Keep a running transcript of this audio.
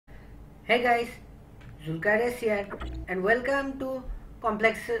Hey guys, Zulkares here and welcome to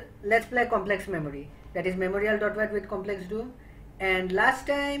Let's Play Complex Memory. That is memorial.wat with Complex Doom. And last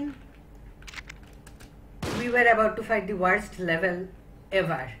time we were about to fight the worst level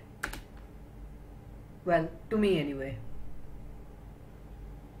ever. Well, to me anyway.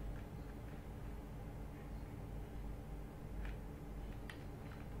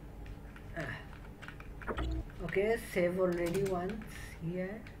 Okay, save already once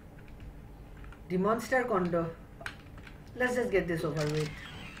here. The monster condo. Let's just get this over with.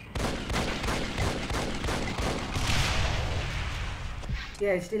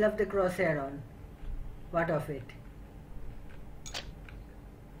 Yeah, I still have the crosshair on. What of it?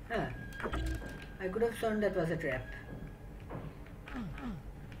 Huh. I could have sworn that was a trap.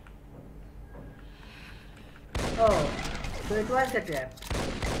 Oh, so it was a trap.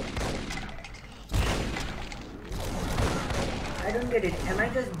 I don't get it. Am I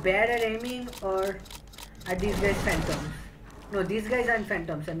just bad at aiming or are these guys phantoms? No, these guys aren't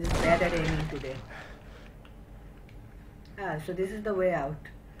phantoms. I'm just bad at aiming today. Ah, so this is the way out.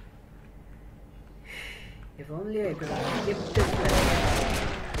 If only I could have skipped this level.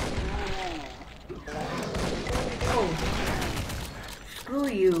 Oh, screw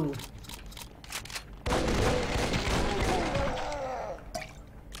you.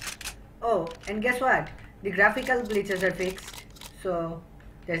 Oh, and guess what? The graphical glitches are fixed. So,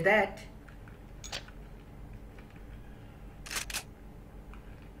 there's that.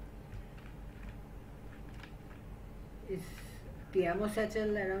 Is the ammo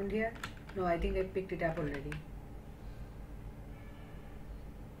satchel around here? No, I think I picked it up already.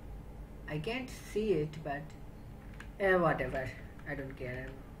 I can't see it, but whatever. I don't care.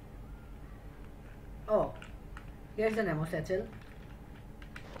 Oh, here's an ammo satchel.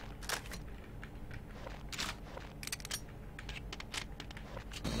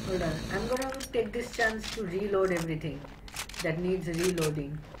 Hold on, I'm gonna take this chance to reload everything that needs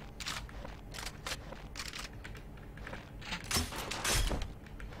reloading.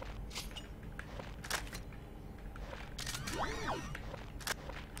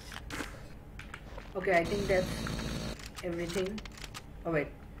 Okay, I think that's everything. Oh wait,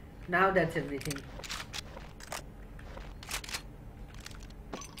 now that's everything.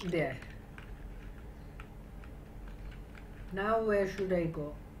 There. Now where should I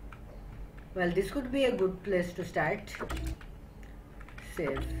go? Well, this could be a good place to start.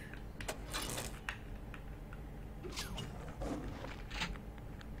 Save.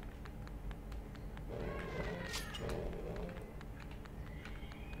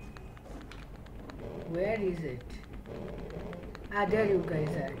 Where is it? Ah, there you guys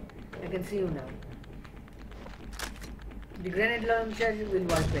are. I can see you now. The grenade launcher will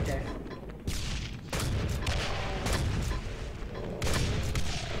work better.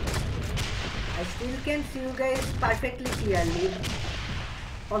 I still can see you guys perfectly clearly.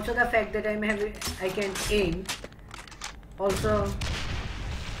 Also the fact that I can aim also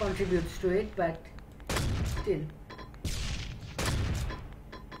contributes to it, but still.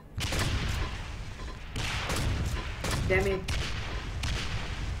 Damn it.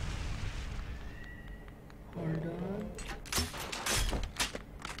 Hold on.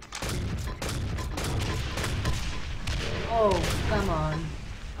 Oh, come on.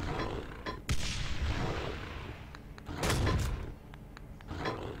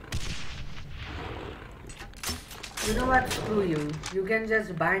 You know what? Screw you. You can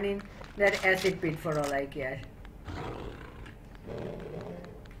just burn in that acid pit for all I care.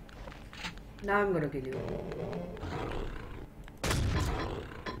 Now I'm gonna kill you.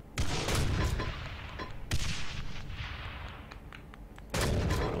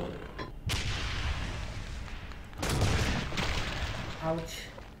 Ouch.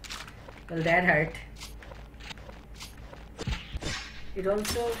 Well, that hurt. It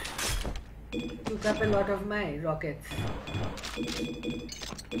also took up a lot of my rockets.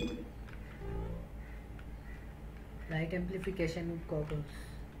 Light amplification goggles.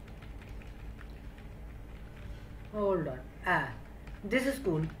 Hold on. Ah, this is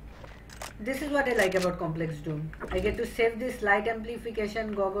cool. This is what I like about Complex Doom. I get to save this light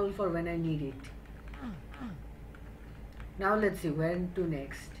amplification goggle for when I need it. Now let's see where to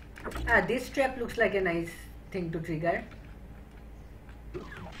next. Ah, this trap looks like a nice thing to trigger.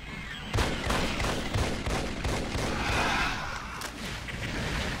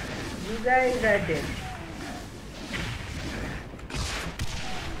 You guys are dead.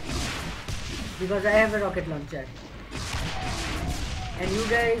 Because I have a rocket launcher. And you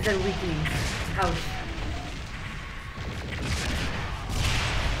guys are weaklings. Ouch.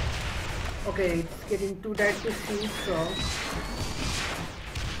 Okay, it's getting too dark to see, so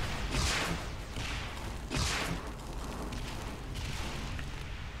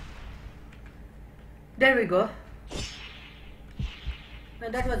There we go. No,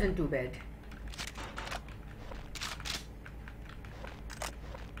 that wasn't too bad.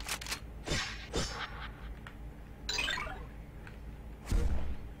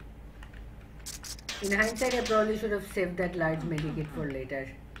 In hindsight, I probably should have saved that large medikit for later.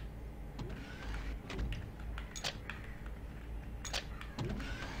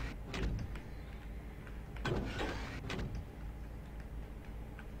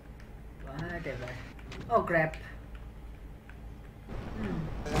 Whatever. Oh crap.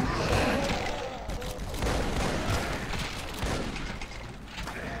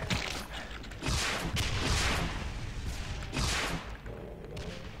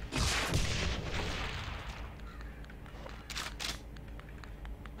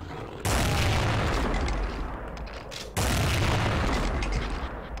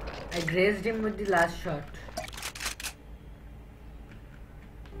 I grazed him with the last shot.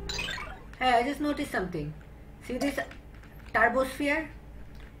 Hey, I just noticed something. See this turbosphere?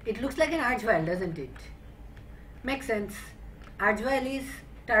 It looks like an archvile, doesn't it? Makes sense. Archvile is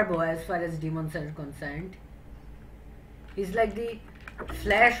turbo as far as demons are concerned. He's like the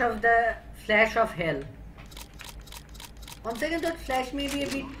flash of hell. On second thought, Flash may be a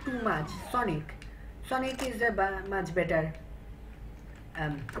bit too much. Sonic is a much better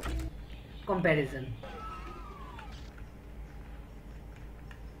comparison.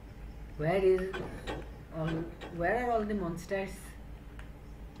 Where are all the monsters?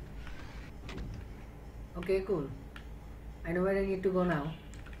 Okay, cool. I know where I need to go now.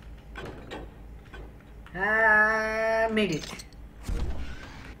 Made it.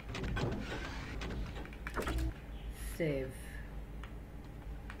 Save.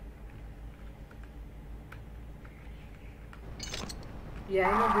 Yeah,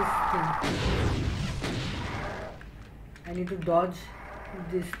 I know this thing. I need to dodge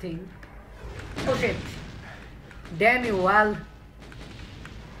this thing. Oh shit! Damn you, Val!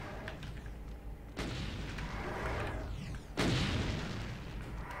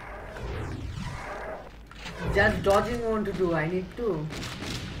 Just dodging won't do. I need to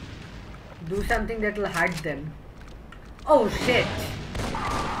do something that will hurt them. Oh shit!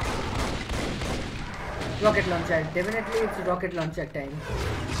 Rocket launcher. Definitely it's rocket launcher time.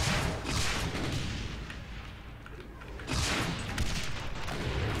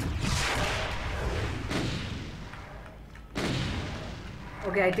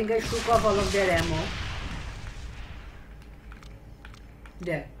 Okay, I think I shook off all of their ammo.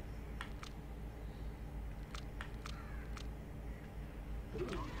 There.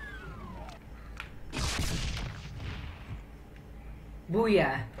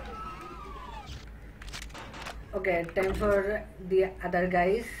 Booyah. Okay, time for the other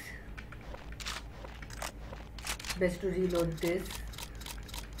guys. Best to reload this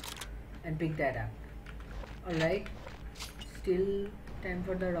and pick that up. Alright. Still time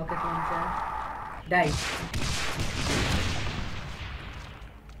for the rocket launcher. Die.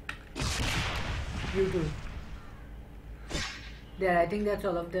 You too. There, I think that's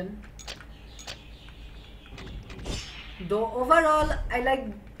all of them. Though overall, I like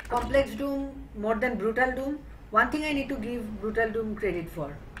Complex Doom more than Brutal Doom. One thing I need to give Brutal Doom credit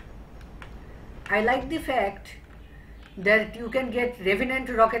for. I like the fact that you can get Revenant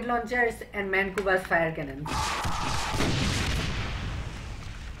rocket launchers and Mancuba's fire cannons.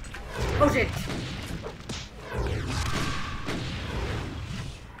 Oh shit!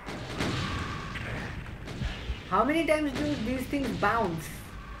 How many times do these things bounce?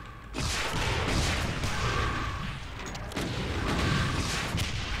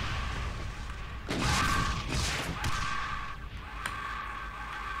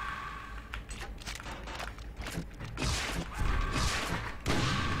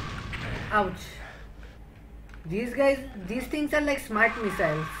 Ouch. These things are like smart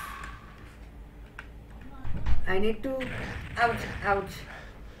missiles. I need to... Ouch.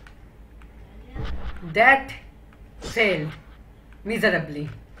 That failed miserably.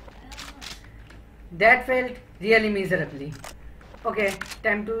 That failed really miserably. Okay,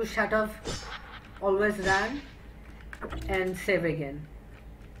 time to shut off. Always run. And save again.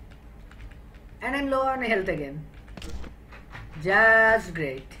 And I'm low on health again. Just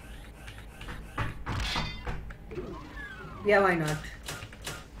great. Yeah, why not?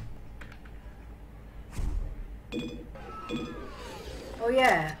 Oh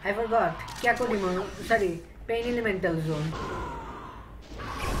yeah, I forgot. Kyakodimo, sorry, Pain Elemental Zone.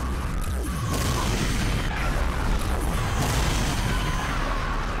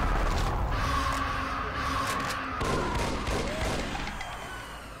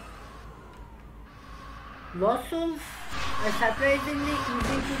 Lost souls are surprisingly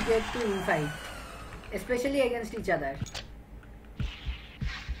easy to get to in fight. especially against each other.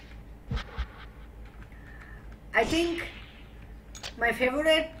 I think my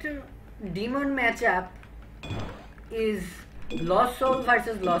favorite demon matchup is Lost Soul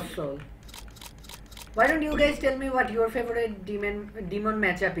versus Lost Soul. Why don't you guys tell me what your favorite demon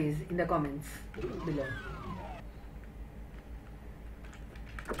matchup is in the comments below.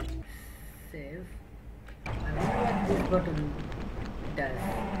 Save. I wonder what this button does.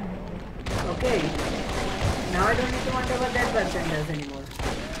 Okay. Now I don't need to wonder what that button does anymore.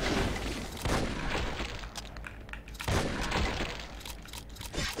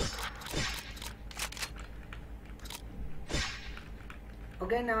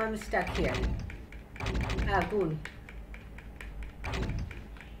 Okay, now I'm stuck here. Ah, cool.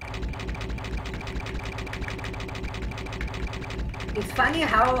 It's funny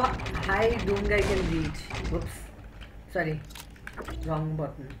how high Doomguy can reach. Whoops. Sorry. Wrong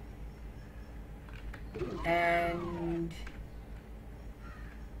button. And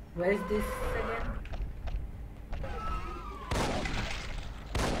where is this again?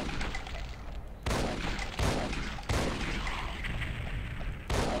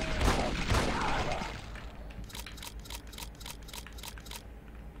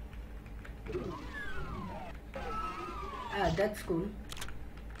 Ah, that's cool.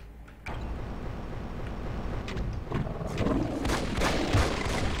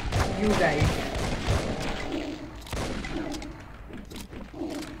 You guys.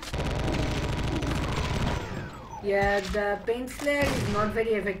 Yeah, the Paint Slayer is not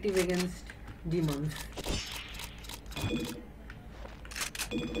very effective against demons.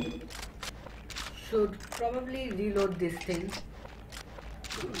 Should probably reload this thing.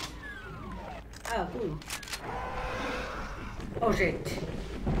 Ah, cool. Oh shit.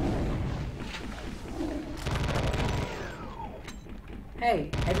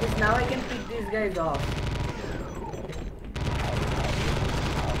 Hey, at least now I can pick these guys off.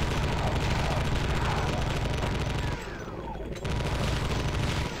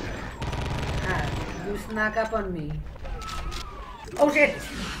 Ah, you snuck up on me. Oh shit!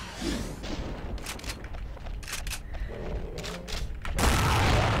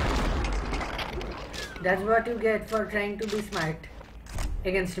 That's what you get for trying to be smart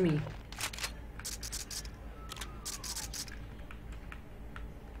against me.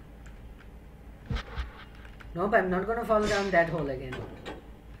 Nope, I'm not gonna fall down that hole again.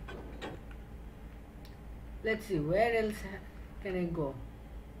 Let's see, where else can I go?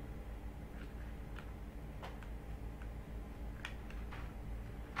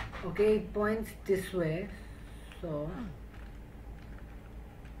 Okay, it points this way, so...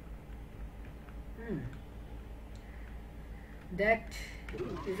 That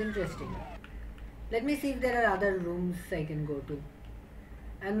is interesting. Let me see if there are other rooms I can go to.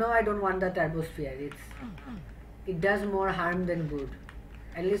 And no, I don't want the turbosphere. It does more harm than good.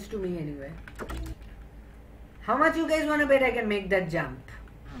 At least to me anyway. How much you guys wanna bet I can make that jump?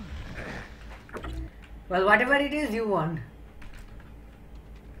 Well, whatever it is, you won.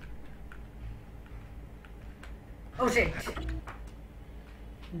 Oh shit.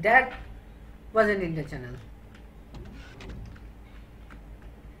 That wasn't intentional.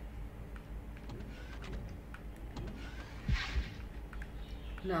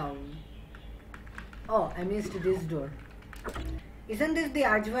 Now, oh, I missed this door. Isn't this the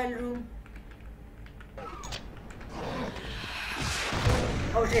Archvile room?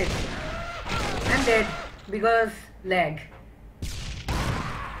 Oh shit. I'm dead because lag.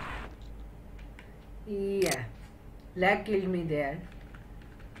 Yeah, lag killed me there.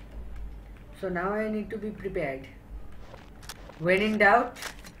 So now I need to be prepared. When in doubt,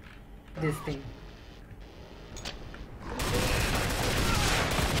 this thing.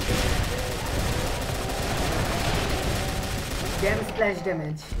 Damn splash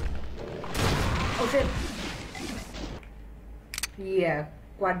damage. Oh shit. Yeah,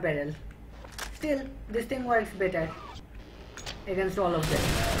 quad barrel. Still, this thing works better against all of them.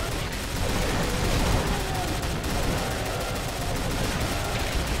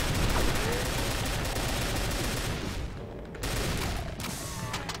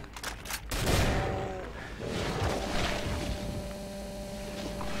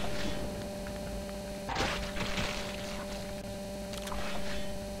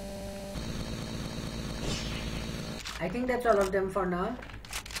 I think that's all of them for now.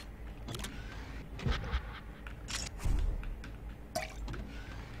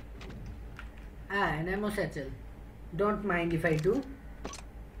 Ah, an ammo satchel. Don't mind if I do.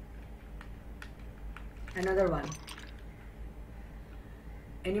 Another one.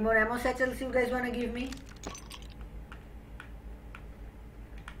 Any more ammo satchels you guys wanna give me?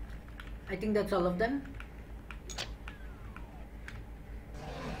 I think that's all of them.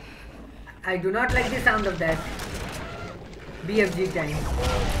 I do not like the sound of that. BFG time.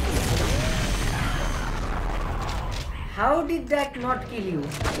 How did that not kill you?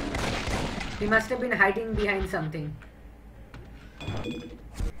 He must have been hiding behind something.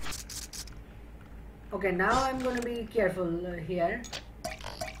 Okay, now I'm gonna be careful here.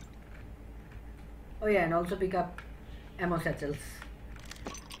 Oh yeah, and also pick up ammo satchels.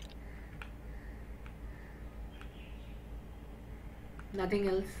 Nothing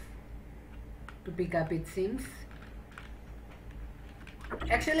else to pick up, it seems.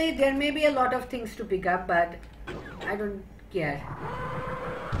 Actually, there may be a lot of things to pick up, but I don't care.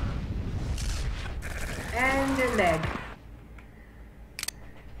 And lag.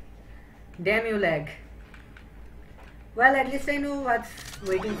 Damn you, lag. Well, at least I know what's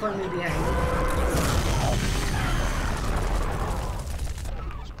waiting for me behind.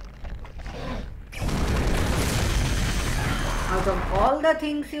 Out of all the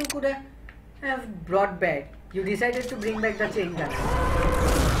things you could have brought back, you decided to bring back the chain gun.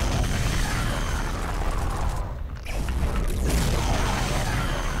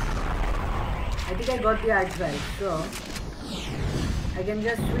 I think I got the arch valve, so I can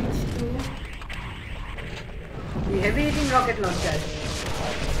just switch to the heavy hitting rocket launcher.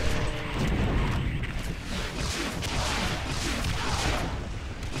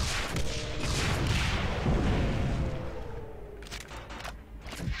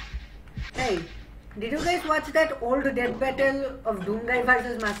 Hey, did you guys watch that old death battle of Doomguy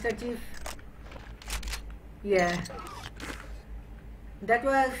versus Master Chief? Yeah. That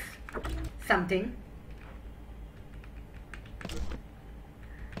was something.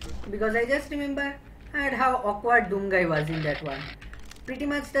 Because I just remember how awkward Doomguy was in that one. Pretty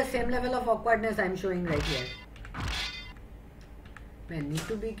much the same level of awkwardness I'm showing right here. Man, need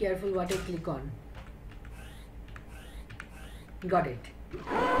to be careful what I click on. Got it.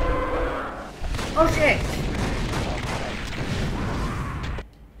 Oh shit!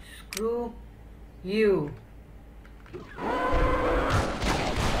 Screw you.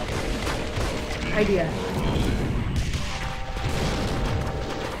 Idea.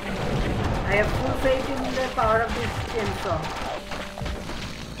 I have full faith in the power of this chainsaw.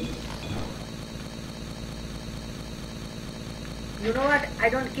 You know what? I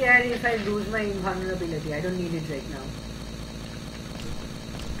don't care if I lose my invulnerability. I don't need it right now.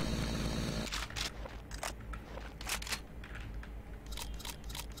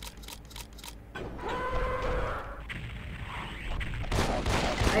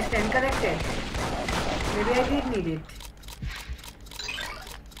 I stand corrected. Maybe I did need it.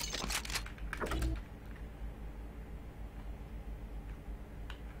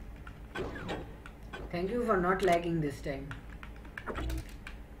 Thank you for not lagging this time.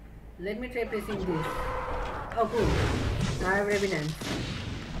 Let me try pressing this. Oh cool. Now I have Revenant.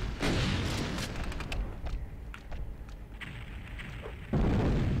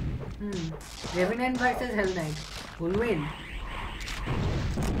 Revenant versus Hell Knight. Who'll win?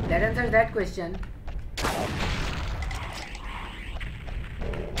 That answers that question.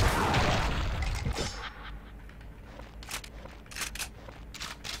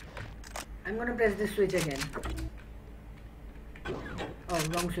 I'm gonna press this switch again. Oh,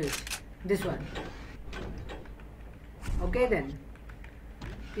 wrong switch. This one. Okay then.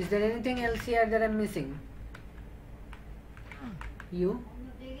 Is there anything else here that I'm missing? You?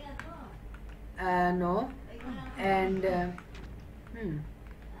 No. And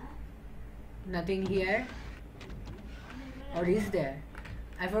nothing here. Or is there?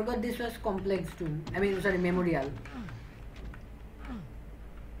 I forgot this was complex too. I mean, sorry, memorial.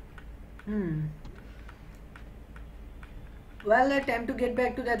 Well, time to get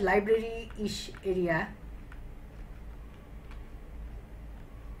back to that library-ish area.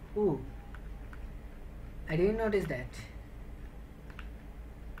 Ooh. I didn't notice that.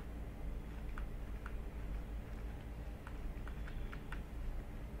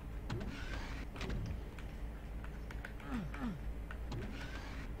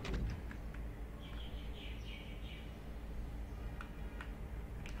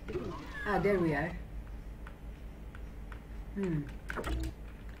 Ah, there we are.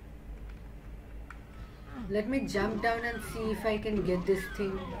 Let me jump down and see if I can get this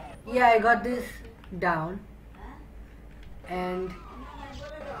thing. Yeah, I got this down. And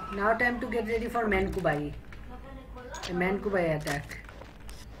now time to get ready for Mankubai. A Mankubai attack.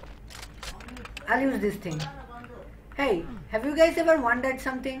 I'll use this thing. Hey, have you guys ever wondered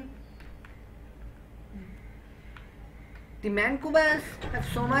something? The Mankubas have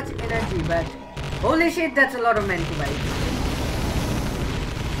so much energy, but holy shit, that's a lot of Mankubais.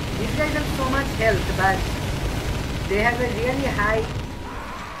 These guys have so much health, but they have a really high...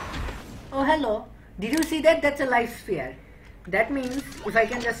 Oh, hello. Did you see that? That's a life sphere. That means if I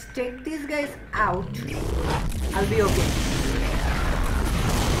can just take these guys out, I'll be okay.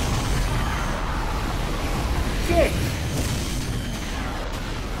 Shit!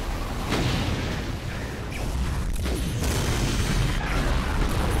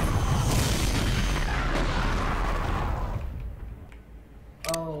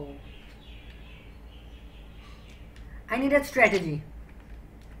 Oh. I needed strategy.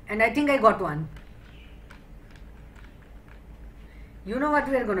 And I think I got one. You know what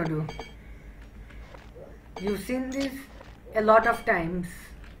we are gonna do? You've seen this a lot of times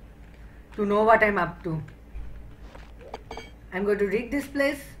to know what I'm up to. I'm going to rig this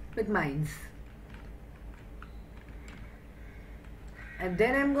place with mines. And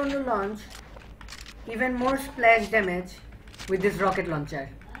then I'm going to launch even more splash damage with this rocket launcher.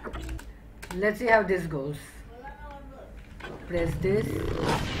 Let's see how this goes. Press this.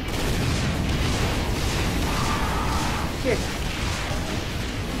 Shit.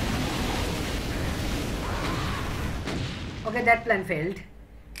 Okay, that plan failed.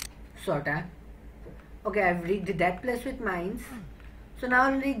 Sorta. Okay, I've rigged that place with mines. So now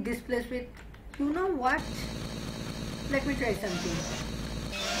I'll rig this place with... You know what? Let me try something.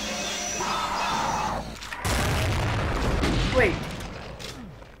 Wait.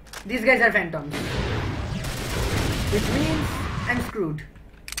 These guys are phantoms. Which means I'm screwed.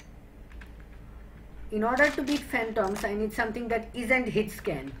 In order to beat phantoms, I need something that isn't hit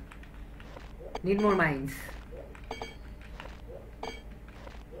scan. Need more mines.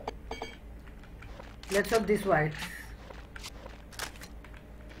 Let's hope this works.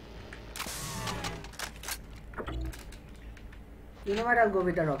 You know what? I'll go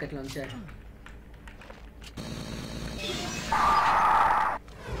with the rocket launcher.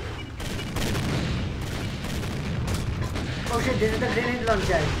 Oh shit, this is the grenade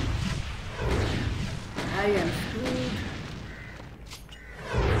launcher. I am screwed.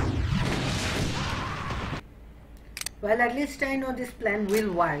 Well, at least I know this plan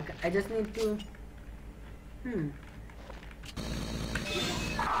will work. I just need to...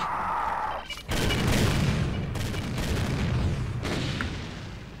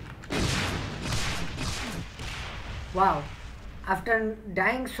 Wow. After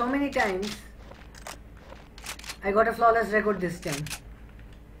dying so many times, I got a flawless record this time.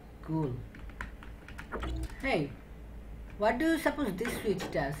 Cool. Hey, what do you suppose this switch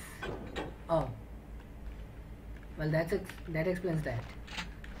does? Oh. Well, that explains that.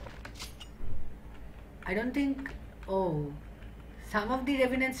 I don't think... Oh. Some of the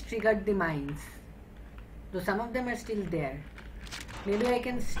revenants triggered the mines. Though some of them are still there. Maybe I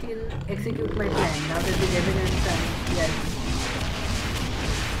can still execute my plan now that the revenants are... Yes.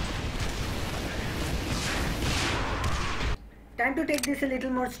 Time to take this a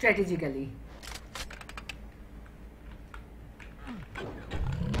little more strategically.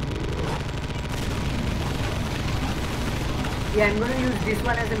 Yeah, I'm going to use this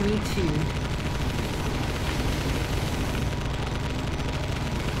one as a meat shield.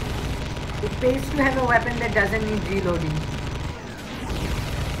 It pays to have a weapon that doesn't need reloading.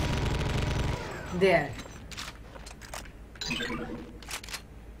 There.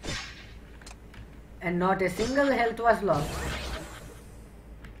 And not a single health was lost.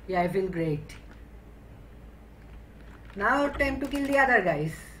 Yeah, I feel great. Now time to kill the other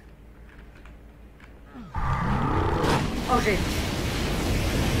guys. Oh shit.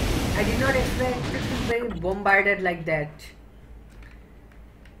 I did not expect to be bombarded like that.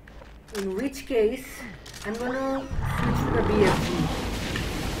 In which case, I'm gonna switch to the BFG.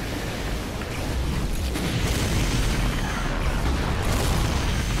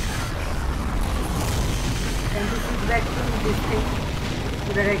 And to switch back to this thing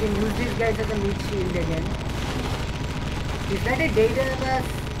so that I can use these guys as a meat shield again. Is that a data bus?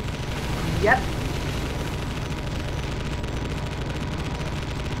 Yep.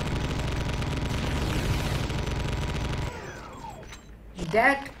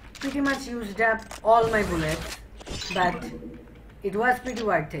 That pretty much used up all my bullets, but it was pretty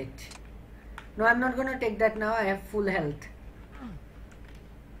worth it. No, I'm not gonna take that now, I have full health.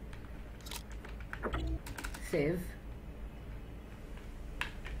 Save.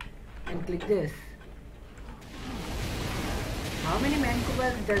 And click this. How many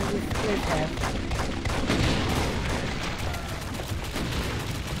Mancubas does this place have?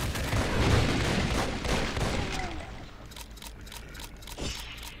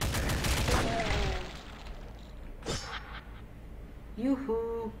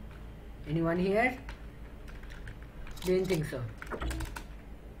 Yoo-hoo! Anyone here? Didn't think so.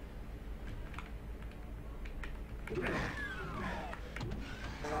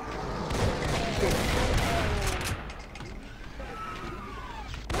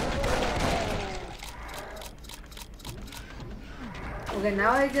 Okay,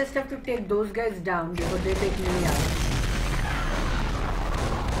 now I just have to take those guys down before they take me out.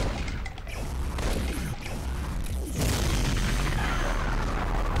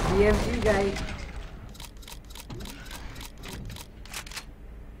 BFG guy.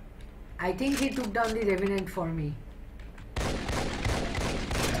 I think he took down the Revenant for me.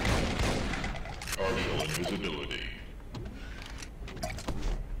 Partial invisibility.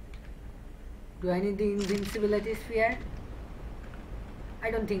 Do I need the invincibility sphere? I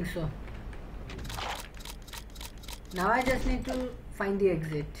don't think so. Now I just need to find the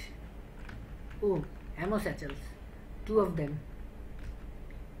exit. Oh, ammo satchels. 2 of them.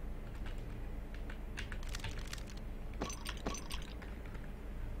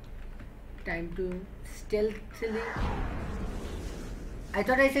 Time to stealthily. I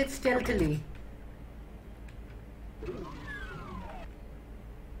thought I said stealthily.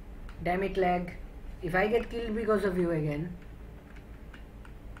 Damn it, lag. If I get killed because of you again.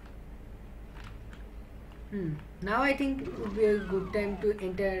 Now I think it would be a good time to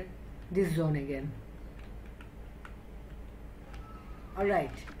enter this zone again.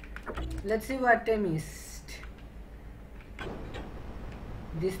 Alright. Let's see what I missed.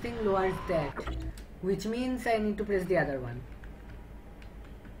 This thing lowers that, which means I need to press the other one.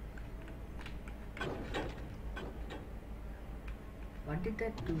 What did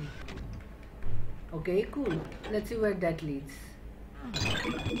that do? Okay, cool. Let's see where that leads.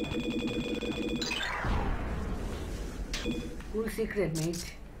 Cool secret,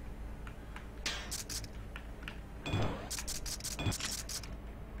 mate.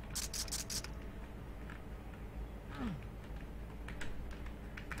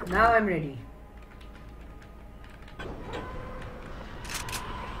 Now I'm ready.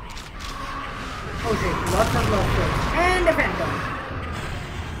 Oh shit, lots of lobsters. And a phantom.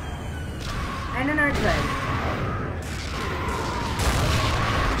 And an earth drive.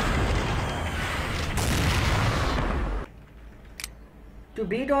 To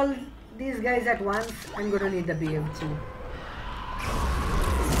beat all these guys at once, I'm gonna need the BFG.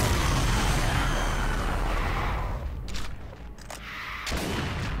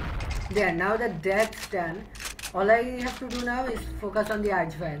 There, now that that's done, all I have to do now is focus on the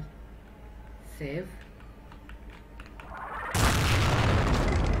arch file. Save.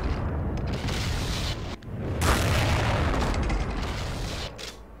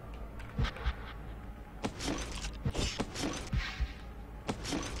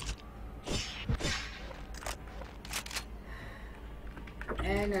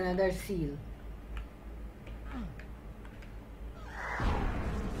 And another seal.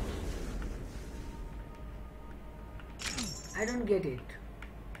 I don't get it.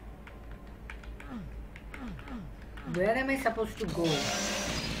 Where am I supposed to go?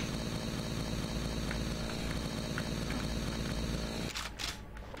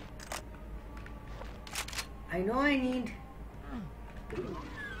 I know I need...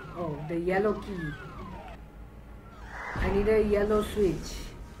 Oh, the yellow key. I need a yellow switch.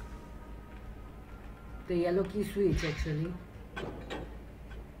 The yellow key switch, actually.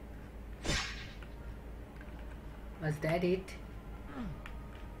 Was that it?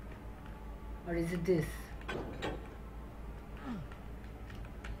 Or is it this?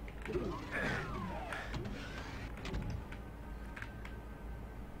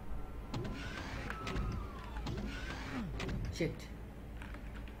 Shit.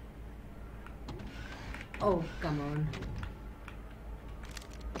 Oh, come on.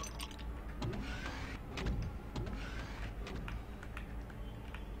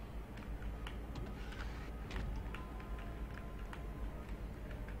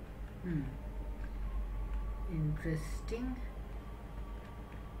 Interesting.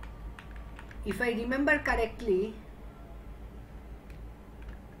 If I remember correctly,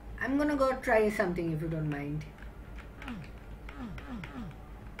 I'm gonna go try something if you don't mind.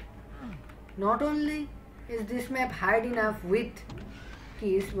 Not only is this map hard enough with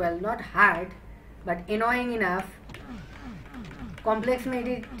keys, well, not hard, but annoying enough, complex made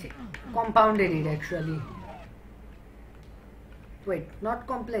it, compounded it actually. Wait, not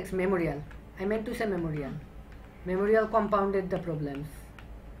complex, memorial. I meant to say memorial. Memorial compounded the problems.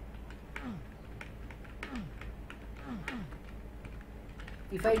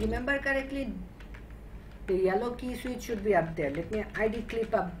 If I remember correctly, the yellow key switch should be up there. Let me ID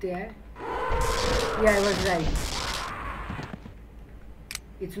clip up there. Yeah, I was right.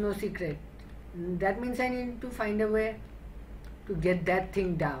 It's no secret. That means I need to find a way to get that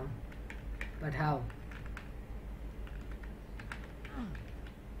thing down. But how?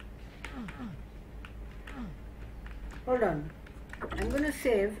 Hold on. I'm gonna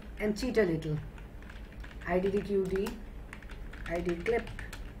save and cheat a little. IDDQD. ID clip.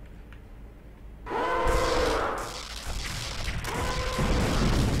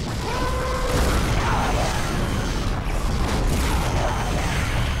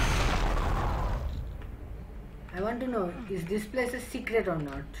 I want to know, is this place a secret or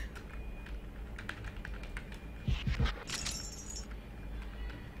not?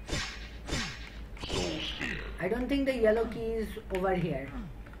 I don't think the yellow key is over here.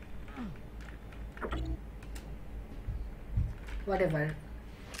 Whatever.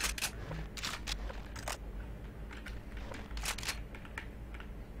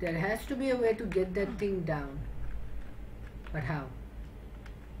 There has to be a way to get that thing down. But how?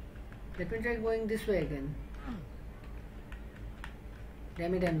 Let me try going this way again.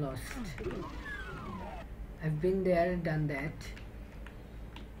 Damn it, I'm lost. I've been there, done that.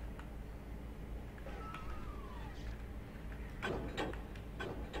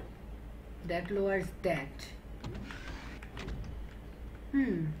 That lowers that.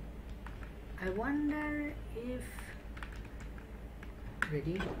 I wonder if...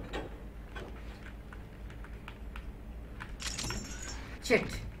 Ready? Shit.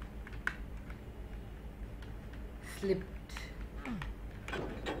 Slipped.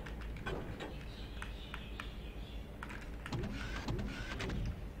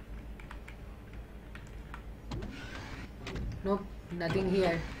 Nope, nothing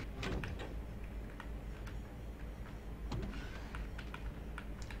here.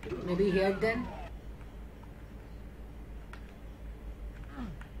 Maybe here then?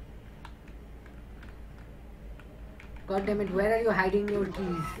 God damn it, where are you hiding your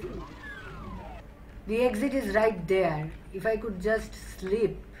keys? The exit is right there. If I could just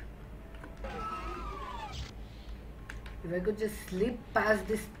slip. If I could just slip past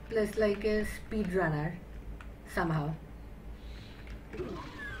this place like a speedrunner somehow.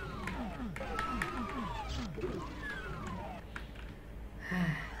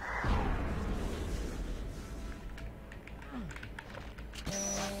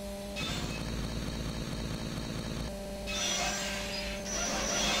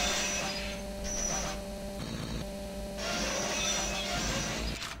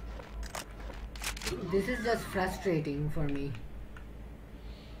 This is just frustrating for me.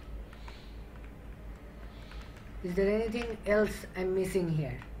 Is there anything else I'm missing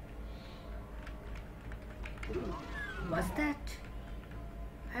here? Was that?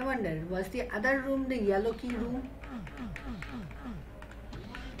 I wonder, was the other room the yellow key room?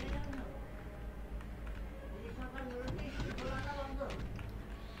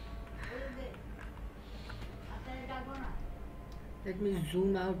 Let me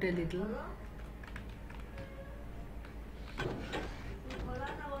zoom out a little.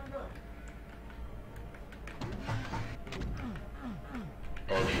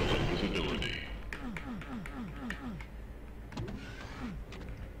 Partial invisibility.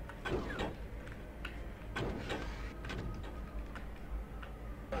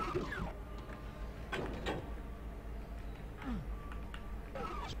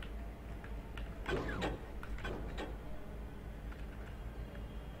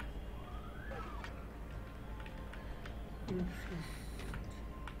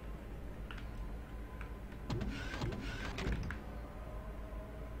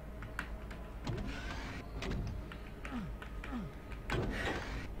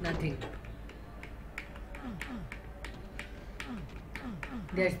 Nothing.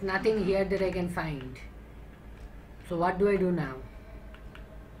 There's nothing here that I can find. So what do I do now?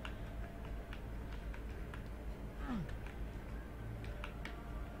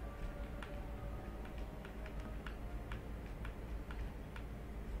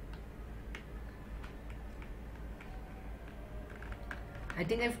 I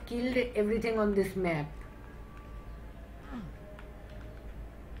think I've killed everything on this map.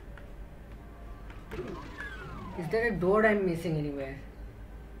 Is there a door I'm missing anywhere?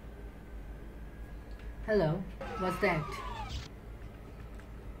 Hello, what's that?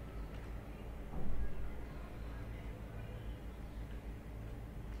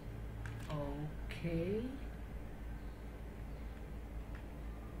 Okay.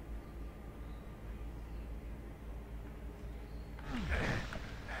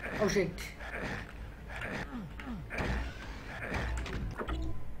 Oh shit.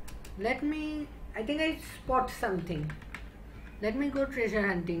 I think I spot something. Let me go treasure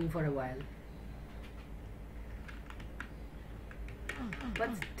hunting for a while.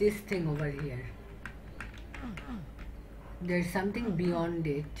 What's this thing over here? There's something beyond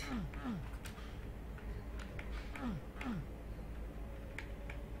it.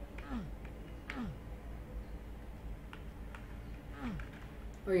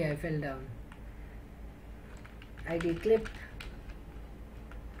 Oh yeah, I fell down. ID clip.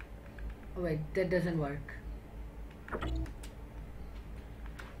 Oh wait, that doesn't work.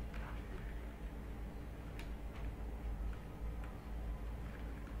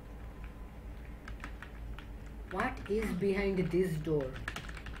 What is behind this door?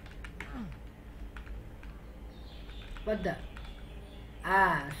 What the?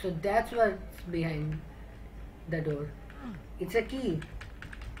 Ah, so that's what's behind the door. It's a key.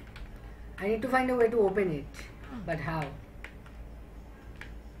 I need to find a way to open it. But how?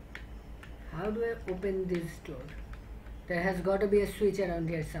 How do I open this door? There has got to be a switch around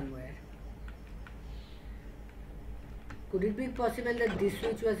here somewhere. Could it be possible that this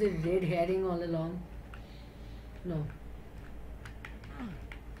switch was a red herring all along? No.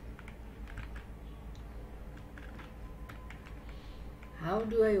 How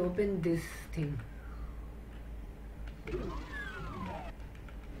do I open this thing?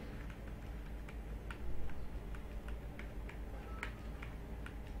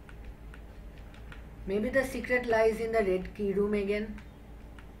 Maybe the secret lies in the red key room again?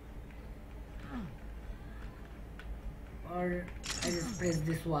 Or I just press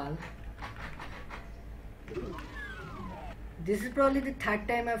this wall. This is probably the third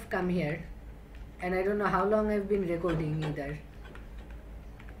time I've come here, and I don't know how long I've been recording either.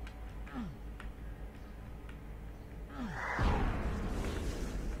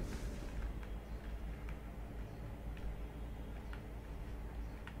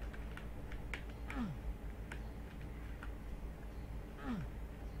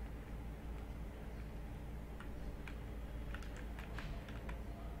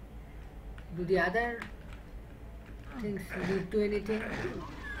 Do the other things lead to anything?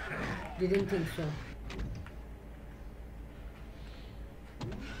 Didn't think so.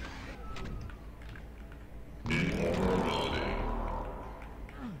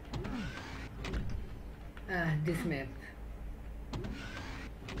 Ah, this map.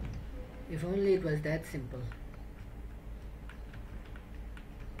 If only it was that simple.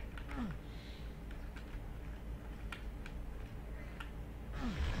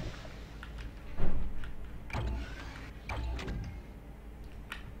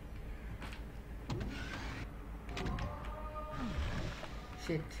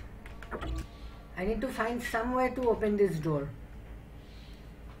 Shit. I need to find some way to open this door.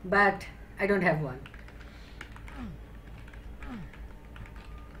 But I don't have one.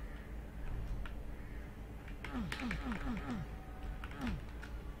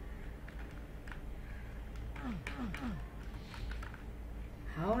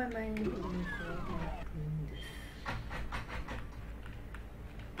 How am I going to go about doing this?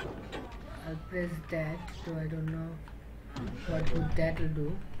 I'll press that, so I don't know what good that will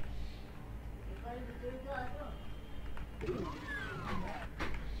do.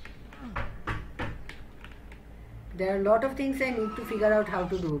 There are a lot of things I need to figure out how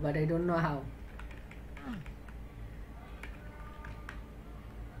to do, but I don't know how.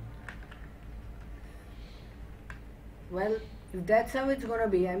 Well, if that's how it's gonna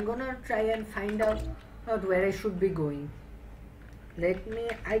be, I'm gonna try and find out where I should be going. Let me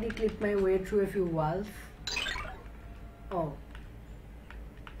ID clip my way through a few walls. Oh.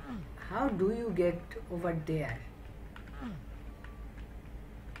 How do you get over there?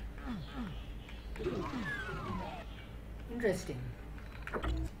 Interesting.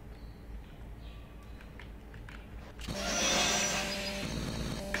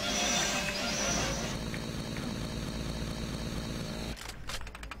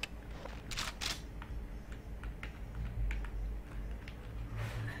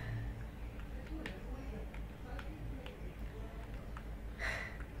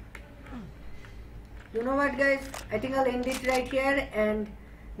 You know what, guys, I think I'll end it right here, and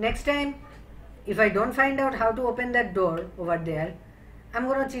next time if I don't find out how to open that door over there, I'm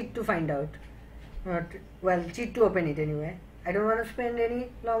gonna cheat to find out. Well, cheat to open it anyway. I don't want to spend any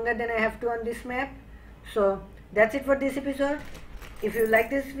longer than I have to on this map. So that's it for this episode. If you like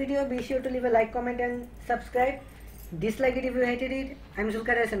this video, be sure to leave a like, comment and subscribe. Dislike it if you hated it. I'm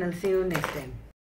Zulkaras and I'll see you next time.